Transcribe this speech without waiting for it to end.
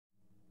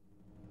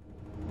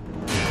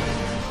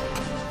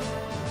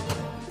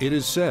It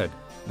is said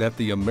that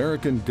the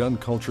American gun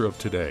culture of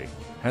today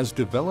has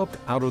developed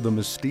out of the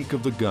mystique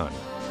of the gun.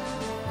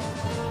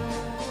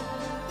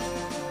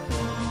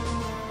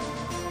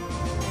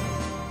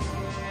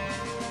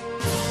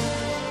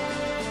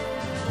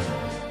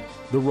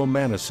 The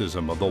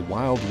romanticism of the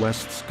Wild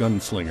West's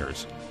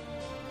gunslingers,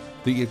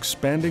 the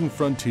expanding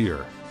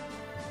frontier,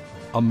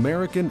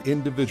 American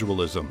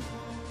individualism,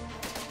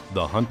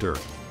 the hunter,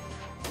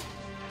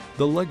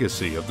 the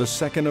legacy of the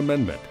Second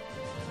Amendment,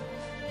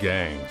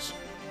 gangs,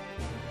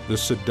 the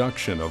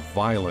seduction of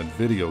violent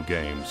video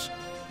games,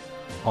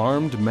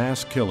 armed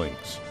mass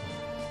killings,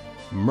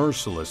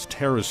 merciless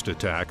terrorist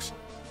attacks,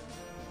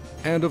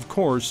 and of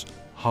course,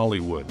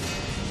 Hollywood.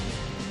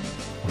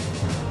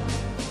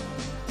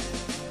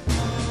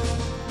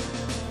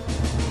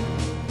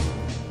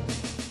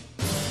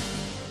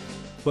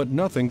 But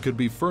nothing could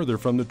be further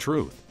from the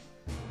truth.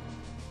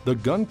 The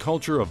gun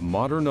culture of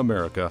modern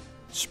America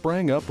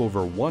sprang up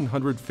over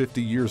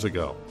 150 years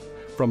ago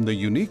from the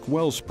unique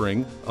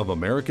wellspring of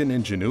American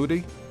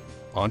ingenuity,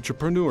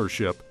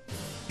 entrepreneurship,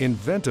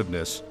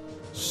 inventiveness,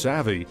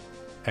 savvy,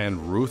 and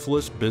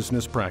ruthless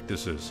business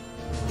practices.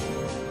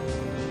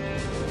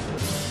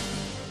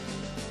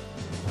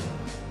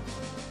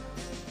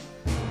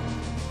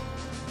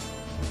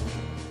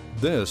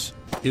 This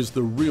is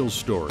the real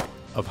story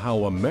of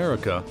how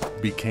America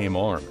became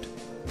armed.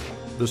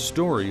 The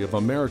story of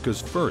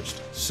America's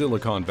first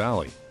Silicon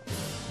Valley,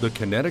 the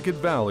Connecticut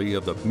Valley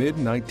of the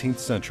mid-19th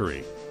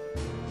century.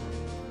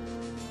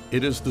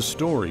 It is the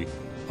story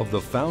of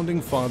the founding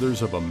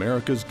fathers of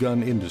America's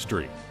gun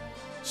industry,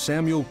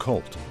 Samuel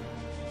Colt,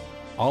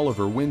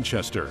 Oliver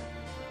Winchester,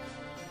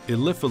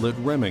 Eliphalet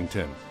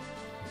Remington,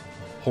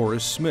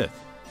 Horace Smith,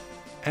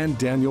 and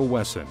Daniel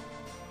Wesson,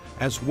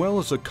 as well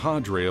as a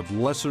cadre of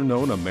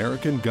lesser-known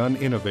American gun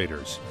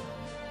innovators.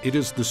 It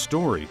is the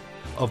story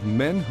of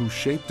men who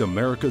shaped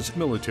America's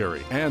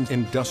military and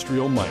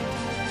industrial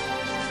might.